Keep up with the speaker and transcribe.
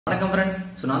வணக்கம் friends.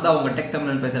 So நான் தான் உங்கள் டெக்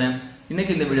தமிழன் பேசுகிறேன்.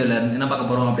 இன்னைக்கு இந்த வீடியோவில் என்ன பார்க்க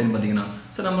போகிறோம் அப்படின்னு பார்த்தீங்கன்னா,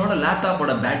 ஸோ நம்மளோட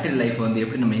லேப்டாப்போட பேட்டரி லைஃப் வந்து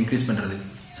எப்படி நம்ம இன்க்ரீஸ் பண்ணுறது,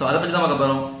 ஸோ அதை பற்றி தான் பார்க்க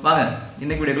போகிறோம். வாங்க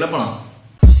இன்னைக்கு வீடியோக்குள்ளே போகலாம்.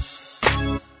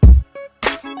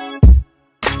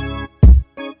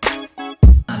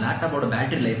 லேப்டாப்போட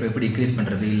பேட்டரி லைஃப் எப்படி இன்க்ரீஸ்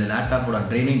பண்ணுறது, இல்லை லேப்டாப்போட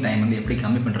ட்ரைனிங் டைம் வந்து எப்படி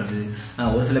கம்மி பண்ணுறது.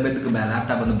 ஒரு சில பேருக்கு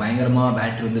லேப்டாப் வந்து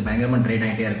பேட்டரி வந்து பயங்கரமாக ட்ரெயின்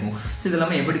ஆகிட்டே இருக்கும். ஸோ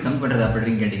இதெல்லாமே எப்படி கம்மி பண்ணுறது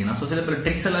அப்படின்னு கேட்டிங்கன்னா, ஸோ சில பேர்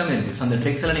ட்ரிக்ஸ் எல்லாமே இருக்குது. ஸோ அந்த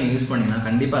ட்ரிக்ஸ் எல்லாம் நீங்கள் யூஸ் பண்ணிங்கன்னா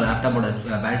கண்டிப்பாக லேப்டாப்போட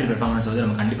பேட்டரி பெர்ஃபார்மன்ஸ் வந்து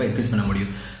நம்ம கண்டிப்பாக இன்க்ரீஸ் பண்ண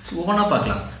முடியும். ஸோ ஒவ்வொன்றா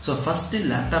பார்க்கலாம். ஸோ ஃபஸ்ட்டு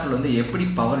லேப்டாப்பில் வந்து எப்படி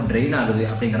பவர் ட்ரெயின் ஆகுது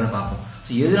அப்படிங்கிறத பார்ப்போம்.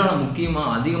 ஸோ எதனால முக்கியமாக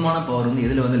அதிகமான பவர் வந்து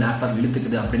எதில் வந்து லேப்டாப்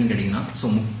இழுத்துக்குது அப்படின்னு கேட்டிங்கன்னா, ஸோ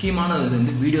முக்கியமான இது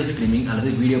வந்து வீடியோ ஸ்ட்ரீமிங் அல்லது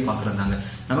வீடியோ பார்க்குறது தாங்க.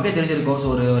 நமக்கே தெரிஞ்சிருக்கும். ஸோ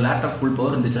ஒரு லேப்டாப் ஃபுல்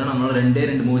பவர் இருந்துச்சுன்னா நம்மளால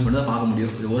ரெண்டு மூவிஸ் மட்டும் தான் பார்க்க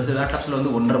முடியும். ஒரு சில லேப்டாப்ஸில்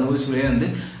வந்து 1.5 மூவிஸ்லேயே வந்து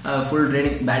ஃபுல்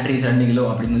ட்ரைனிங் பேட்டரி ரன்னிங்கிலோ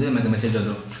அப்படின்னு நமக்கு மெசேஜ்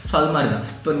வந்துடும். ஸோ அது மாதிரி தான்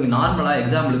இப்போ நீங்கள் நார்மலாக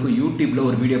எக்ஸாம்பிளுக்கு யூடியூப்ல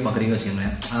ஒரு வீடியோ பார்க்குறீங்க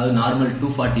வச்சுக்கோங்களேன். அதாவது நார்மல்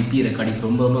 240p ரெக்கார்டிங்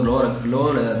ரொம்ப லோ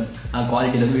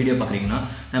குவாலிட்டியில் வந்து வீடியோ பார்க்குறீங்கன்னா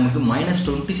நமக்கு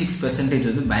 -26%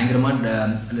 வந்து பயங்கரமாக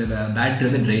பேட்டரி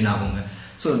வந்து ட்ரெயின் ஆகுங்க.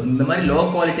 ஸோ இந்த மாதிரி லோ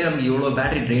குவாலிட்டி நமக்கு இவ்வளோ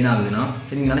பேட்டரி ட்ரெயின் ஆகுதுன்னா,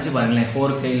 சரி நீங்கள் நினச்சி பாருங்களேன்.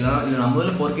 4K இல்லை நம்ம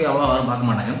முதல்ல 4K அவ்வளோ யாரும் பார்க்க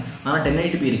மாட்டாங்க. ஆனால்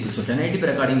 1080p இருக்குது. ஸோ 1080p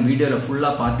ரெக்கார்டிங் வீடியோவில்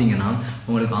ஃபுல்லாக பார்த்தீங்கன்னா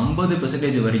உங்களுக்கு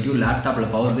 50% வரைக்கும்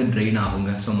லேப்டாப்பில் பவர் வந்து ட்ரெயின்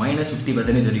ஆகுங்க. ஸோ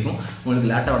 -50% வரைக்கும் உங்களுக்கு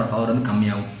லேப்டாப்போட பவர் வந்து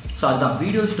கம்மியாகும். ஸோ அதுதான்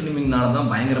வீடியோ ஸ்ட்ரீமிங்னால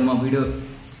தான் பயங்கரமாக வீடியோ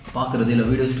பார்க்குறது, இல்லை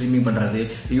வீடியோ ஸ்ட்ரீமிங் பண்ணுறது,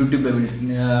 யூடியூப்ல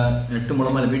நெட்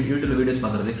மூலமாக இல்லை யூடியூப்ல வீடியோஸ்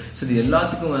பார்க்குறது. ஸோ இது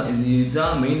எல்லாத்துக்கும்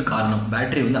இதுதான் மெயின் காரணம்.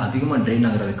 பேட்டரி வந்து அதிகமாக ட்ரெயின்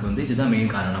ஆகுறதுக்கு வந்து இதுதான்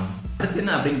மெயின் காரணம். அடுத்து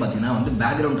என்ன அப்படின்னு பார்த்தீங்கன்னா வந்து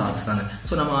பேக்ரவுண்ட் டாஸ்க் தாங்க.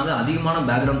 ஸோ நம்ம வந்து அதிகமான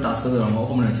பேக்ரவுண்ட் டாஸ்க் வந்து நம்ம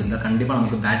ஓப்பன் பண்ணி வச்சிருந்தா கண்டிப்பாக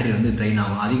நமக்கு பேட்டரி வந்து ட்ரெயின்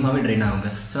ஆகும், அதிகமாகவே ட்ரெயின் ஆகுங்க.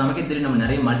 ஸோ நமக்கே தெரியும் நம்ம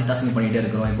நிறைய மல்டி டாஸ்கிங் பண்ணிகிட்டே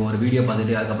இருக்கிறோம். இப்போ ஒரு வீடியோ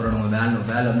பார்த்துட்டு அதுக்கப்புறம் நம்ம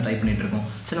வேலை வந்து டைப் பண்ணிட்டு இருக்கோம்.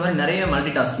 ஸோ இந்த மாதிரி நிறைய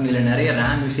மல்டி டாஸ்கிங் இல்லை நிறைய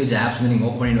ரேம் யூசேஜ் ஆப்ஸ் வந்து நீங்கள்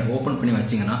ஓப்பன் பண்ணி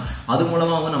வச்சிங்கன்னா அது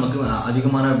மூலமாக நமக்கு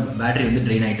அதிகமான பேட்டரி வந்து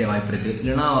ட்ரெயின் ஆகிட்டே வாய்ப்பு இருக்குது.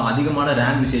 இல்லைனா அதிகமான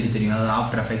ரேம் யூசேஜ் தெரியும். அதாவது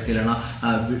ஆஃப்டர் எஃபெக்ட்ஸ் இல்லைனா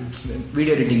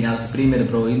video editing apps, Premiere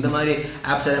Pro, இந்த மாதிரி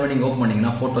ஆப்ஸ் எல்லாமே நீங்கள் ஓப்பன்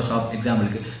பண்ணிங்கன்னா, ஃபோட்டோஷாப்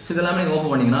எக்ஸாம்பிளுக்கு. ஸோ இதெல்லாமே நீங்கள்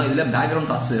ஓப்பன் பண்ணிங்கன்னா இதில் பேக்ரவுண்ட்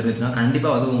டாஸ்க் இருந்துச்சுன்னா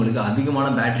கண்டிப்பாக வந்து உங்களுக்கு அதிகமான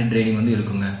பேட்டரி ட்ரெயினிங் வந்து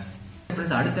இருக்குங்க.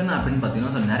 அடுத்து என்ன அப்படின்னு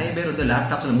பார்த்தீங்கன்னா, நிறைய பேர் வந்து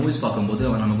லேப்டாப்ஸில் மூவிஸ் பார்க்கும்போது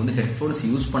நமக்கு வந்து ஹெட்ஃபோன்ஸ்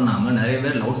யூஸ் பண்ணாமல் நிறைய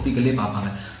பேர் லவுட் ஸ்பீக்கர்லேயே பார்ப்பாங்க.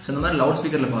 ஸோ இந்த மாதிரி லவுட்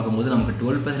ஸ்பீக்கரில் பார்க்கும்போது நமக்கு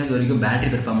 12% வரைக்கும் பேட்டரி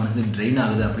பெர்ஃபார்மன்ஸ் வந்து ட்ரெயின்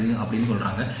ஆகுது அப்படின்னு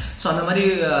சொல்கிறாங்க. ஸோ அந்த மாதிரி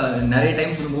நிறைய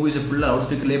டைம்ஸ் வந்து மூவிஸை ஃபுல்லாக லவுட்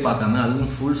ஸ்பீக்கர்லேயே பார்க்காம,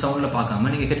 அதுவும் ஃபுல் சவுண்டில் பார்க்காம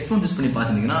நீங்கள் ஹெட்ஃபோன் யூஸ் பண்ணி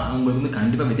பார்த்துருந்தீங்கன்னா உங்களுக்கு வந்து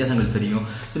கண்டிப்பாக வித்தியாசங்கள் தெரியும்.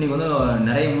 ஸோ நீங்கள் வந்து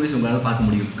நிறைய மூவிஸ் உங்களால் பார்க்க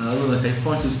முடியும். அதாவது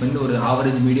ஹெட்ஃபோன்ஸ் யூஸ் பண்ணி ஒரு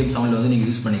ஆவரேஜ் மீடியம் சவுண்டில் வந்து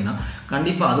நீங்கள் யூஸ் பண்ணிங்கன்னா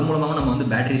கண்டிப்பாக அது மூலமாக நம்ம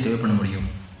வந்து பேட்டரி சேவ் பண்ண முடியும்.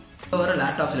 இப்போ வர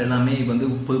லேப்டாப்ஸில் எல்லாமே இப்போ வந்து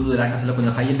புது லேப்டாப்ஸில்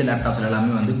கொஞ்சம் ஹையண்ட் லேப்டாப்ஸில்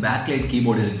எல்லாமே வந்து பேக்லைட்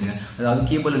கீபோர்டு இருக்குங்க. அதாவது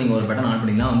கீபோர்டில் நீங்கள் ஒரு பட்டன் ஆன்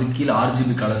பண்ணிங்கன்னா வந்து கீழே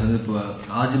RGB கலர்ஸ்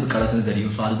வந்து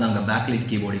தெரியும். ஸோ அதுதான் அங்கே பேக்லைட்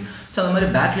கீபோர்டு. ஸோ அந்த மாதிரி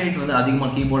பேக்லைட் வந்து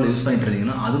அதிகமாக கீபோர்டில் யூஸ் பண்ணிட்டு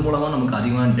இருந்தீங்கன்னா அது மூலமாக நமக்கு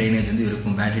அதிகமான ட்ரைனேஜ் வந்து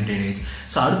இருக்கும், பேட்டரி ட்ரைனேஜ்.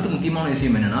 ஸோ அடுத்து முக்கியமான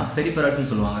விஷயம் என்னன்னா பெரிபெரல்ஸ்னு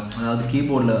சொல்லுவாங்க. அதாவது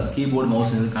கீபோர்டு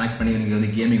மவுஸ் வந்து கனெக்ட் பண்ணி நீங்கள்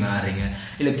வந்து கேமிங் விளையாடுறீங்க,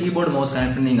 இல்லை கீபோர்டு மவுஸ்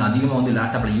கனெக்ட் பண்ணி நீங்கள் அதிகமாக வந்து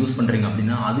லேப்டாப்பில் யூஸ் பண்ணுறீங்க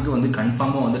அப்படின்னா அதுக்கு வந்து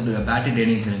கன்ஃபார்மாக வந்து பேட்டரி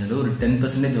ட்ரைனிங் தெரிஞ்சது ஒரு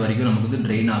 10% வரைக்கும் நமக்கு வந்து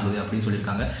ட்ரெயின் ஆகுது அப்படின்னு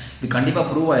சொல்லியிருக்காங்க. இது கண்டிப்பாக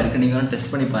ப்ரூவ் ஆயிருக்கு. நீங்கள் வந்து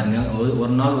டெஸ்ட் பண்ணி பாருங்க.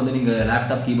 ஒரு நாள் வந்து நீங்கள்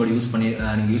லேப்டாப் கீபோர்டு யூஸ்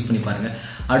பண்ணி பாருங்க.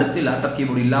 அடுத்து லேப்டாப்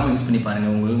கீபோர்டு இல்லாமல் யூஸ் பண்ணி பாருங்க.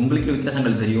 உங்களுக்கு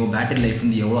வித்தியாசங்கள் தெரியும். பேட்டரி லைஃப்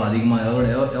வந்து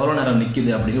எவ்வளோ நேரம்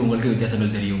நிற்குது அப்படின்னு உங்களுக்கு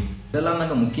வித்தியாசங்கள் தெரியும். இதெல்லாம்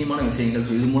தாங்க முக்கியமான விஷயங்கள்.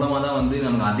 ஸோ இது மூலமாக தான் வந்து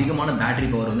நமக்கு அதிகமான பேட்டரி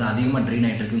பவர் வந்து அதிகமாக ட்ரெயின்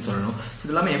ஆகிட்டு இருக்குன்னு சொல்லணும். ஸோ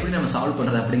இதெல்லாமே எப்படி நம்ம சால்வ்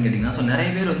பண்ணுறது அப்படின்னு கேட்டிங்கன்னா, ஸோ நிறைய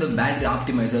பேர் வந்து பேட்டரி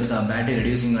ஆப்டிமைசர்ஸ், பேட்டரி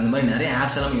ரெடியூசிங் அந்த மாதிரி நிறைய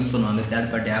ஆப்ஸ் எல்லாம் யூஸ் பண்ணுவாங்க. தேர்ட்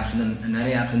பார்ட்டி ஆப்ஸ் வந்து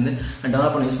நிறைய ஆப்ஸ் வந்து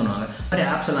டெவலப் பண்ணி யூஸ் பண்ணுவாங்க. நிறைய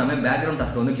ஆப்ஸ் எல்லாமே பேக்ரவுண்ட்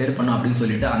டாஸ்க் வந்து கிளியர் பண்ணணும் அப்படின்னு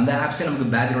சொல்லிட்டு அந்த ஆப்ஸே நமக்கு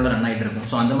பேக்ரவுண்டில் ரன் ஆகிட்டு இருக்கும்.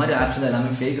 ஸோ அந்த மாதிரி ஆப்ஸ் வந்து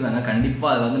எல்லாமே ஃபேக் தாங்க.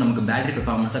 கண்டிப்பாக அது வந்து நமக்கு பேட்டரி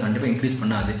பெர்ஃபார்மன்ஸை கண்டிப்பாக இன்க்ரீஸ்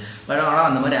பண்ணாது. பட் ஆனால்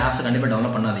அந்த மாதிரி ஆப்ஸை கண்டிப்பாக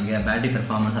டெவலப் பண்ணாதீங்க. பேட்டரி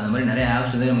பெர்ஃபார்மன்ஸ் அந்த மாதிரி நிறைய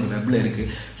ஆப்ஸ் வந்து நமக்கு வெப்ல இருக்கு.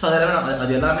 ஸோ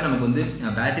அது எல்லாமே நமக்கு வந்து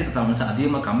பேட்டரி பெர்ஃபார்மன்ஸ்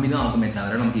அதிகமாக கம்மி தான் ஆகுமே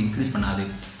தவிர நமக்கு இன்க்ரீஸ் பண்ணாது.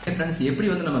 ஃப்ரெண்ட்ஸ், எப்படி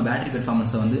வந்து நம்ம பேட்டரி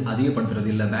பெர்ஃபார்மன்ஸை வந்து அதிகப்படுத்துறது,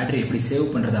 இல்லை பேட்டரி எப்படி சேவ்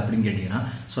பண்ணுறது அப்படின்னு கேட்டிங்கன்னா,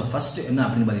 ஸோ ஃபர்ஸ்ட் என்ன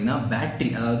அப்படின்னு பார்த்தீங்கன்னா பேட்டரி,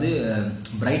 அதாவது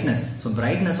பிரைட்னஸ். ஸோ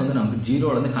பிரைட்னஸ் வந்து நமக்கு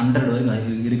 0லேருந்து 100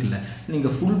 வரைக்கும் இருக்குல்ல.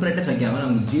 நீங்கள் ஃபுல் பிரைட்னஸ் வைக்காமல்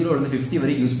நமக்கு 0லேருந்து 50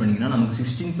 வரைக்கும் யூஸ் பண்ணிங்கன்னா நமக்கு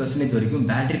 16% வரைக்கும்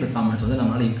பேட்டரி பெர்ஃபார்மன்ஸ் வந்து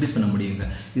நம்மளால் இன்க்ரீஸ் பண்ண முடியுங்க.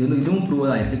 இதுவும் ப்ரூவ்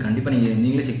ஆகிருக்கு. கண்டிப்பாக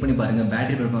நீங்களே செக் பண்ணி பாருங்கள்.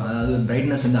 பேட்டரி அதாவது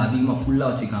பிரைட்னஸ் வந்து அதிகமாக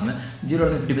ஃபுல்லாக வச்சுக்காம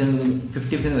 0லேருந்து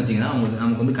 50% வச்சிங்கன்னா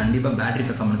நமக்கு வந்து கண்டிப்பாக பேட்டரி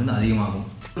பெர்ஃபார்மன்ஸ் வந்து அதிகமாகும்.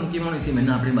 முக்கியமான விஷயம்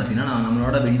என்ன அப்படின்னு பார்த்தீங்கன்னா,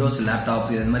 நம்மளோட விண்டோஸ் லேப்டாப்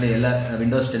இது மாதிரி எல்லா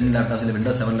விண்டோஸ் 10 லேப்டாப்ஸ் இல்லை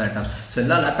விண்டோஸ் 7 லேப்டாப்ஸ், ஸோ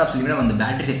எல்லா லேப்டாப்ஸ்லையுமே அந்த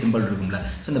பேட்டரி சிம்பிள் இருக்கும்ல.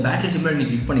 ஸோ இந்த பேட்டரி சிம்பிள்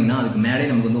நீங்கள் கிளிக் பண்ணிங்கன்னா அதுக்கு மேலே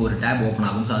நமக்கு வந்து ஒரு டேப் ஓப்பன்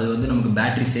ஆகும். ஸோ அது வந்து நமக்கு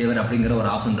பேட்டரி சேவர் அப்படிங்கிற ஒரு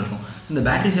ஆப்ஷன் இருக்கும். இந்த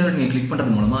பேட்டரி சேவர் நீங்கள் கிளிக்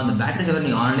பண்ணுறது மூலமாக அந்த பேட்டரி சேவர்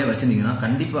நீங்கள் ஆன்லேயே வச்சிருந்தீங்கன்னா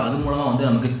கண்டிப்பாக அது மூலமாக வந்து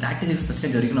நமக்கு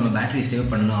 36% வரைக்கும் நம்ம பேட்டரி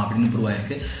சேவ் பண்ணலாம் அப்படின்னு ப்ரூவ்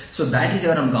ஆயிருக்கு. ஸோ பேட்டரி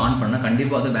சேவர் நமக்கு ஆன் பண்ணால்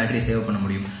கண்டிப்பாக வந்து பேட்டரி சேவ் பண்ண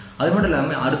முடியும். அது மட்டும்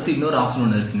இல்லாமல் அடுத்து இன்னொரு ஆப்ஷன்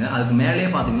ஒன்று இருக்குங்க. அதுக்கு மேலேயே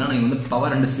பார்த்தீங்கன்னா நீங்கள் வந்து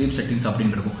பவர் அண்ட் ஸ்லீப் செட்டிங்ஸ்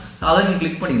அப்படின்னு இருக்கும். அதை நீங்கள்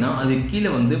கிளிக் பண்ணிங்கன்னா அது கீழே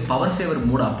வந்து பவர் சேவர்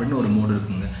மோட் அப்படின்னு ஒரு மோடு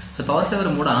இருக்குங்க. So so power saver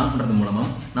Modi on பண்ணுறது மூலமாக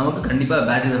நமக்கு கண்டிப்பாக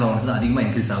பேட்டரி பர்ஃபார்மன்ஸ் அதிகமாக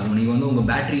இன்க்ரீஸ் ஆகும். நீங்கள் வந்து உங்கள்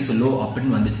பேட்டரி லோ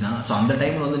அப்படின்னு வந்துச்சுன்னா ஸோ அந்த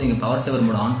டைமில் வந்து நீங்கள் பவர் சேவர்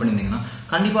மோட ஆன் பண்ணியிருந்தீங்கன்னா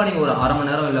கண்டிப்பாக நீங்கள் ஒரு அரை மணி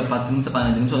நேரம் இல்லை 10 நிமிஷம்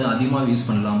 15 நிமிஷம் வந்து அதிகமாக யூஸ்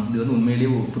பண்ணலாம். இது வந்து உண்மையிலேயே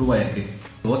ப்ரூவ் ஆயிருக்கு.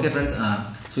 ஓகே ஃப்ரெண்ட்ஸ்,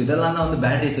 ஸோ இதெல்லாம் தான் வந்து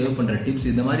பேட்டரி சேவ் பண்ணுற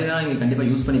டிப்ஸ். இந்த மாதிரிலாம் நீங்கள் கண்டிப்பாக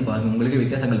யூஸ் பண்ணி பாருங்க. உங்களுக்கு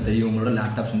வித்தியாசங்கள் தெரியும். உங்களோட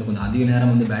லேப்டாப்ஸ் வந்து கொஞ்சம் அதிக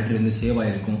நேரம் வந்து பேட்டரி வந்து சேவ்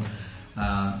ஆகிருக்கும்.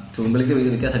 ஸோ உங்களுக்கு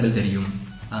வித்தியாசங்கள் தெரியும்.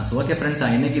 ஸோ ஓகே ஃப்ரெண்ட்ஸ்,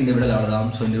 இன்னைக்கு இந்த வீடியோவில்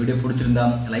அவ்வளோதான். ஸோ இந்த வீடியோ பிடிச்சிருந்தா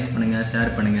லைக் பண்ணுங்கள்,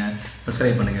 ஷேர் பண்ணுங்கள்,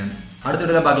 சப்ஸ்கிரைப் பண்ணுங்கள். அடுத்த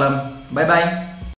வீடியோவில் பார்க்கலாம். Bye bye.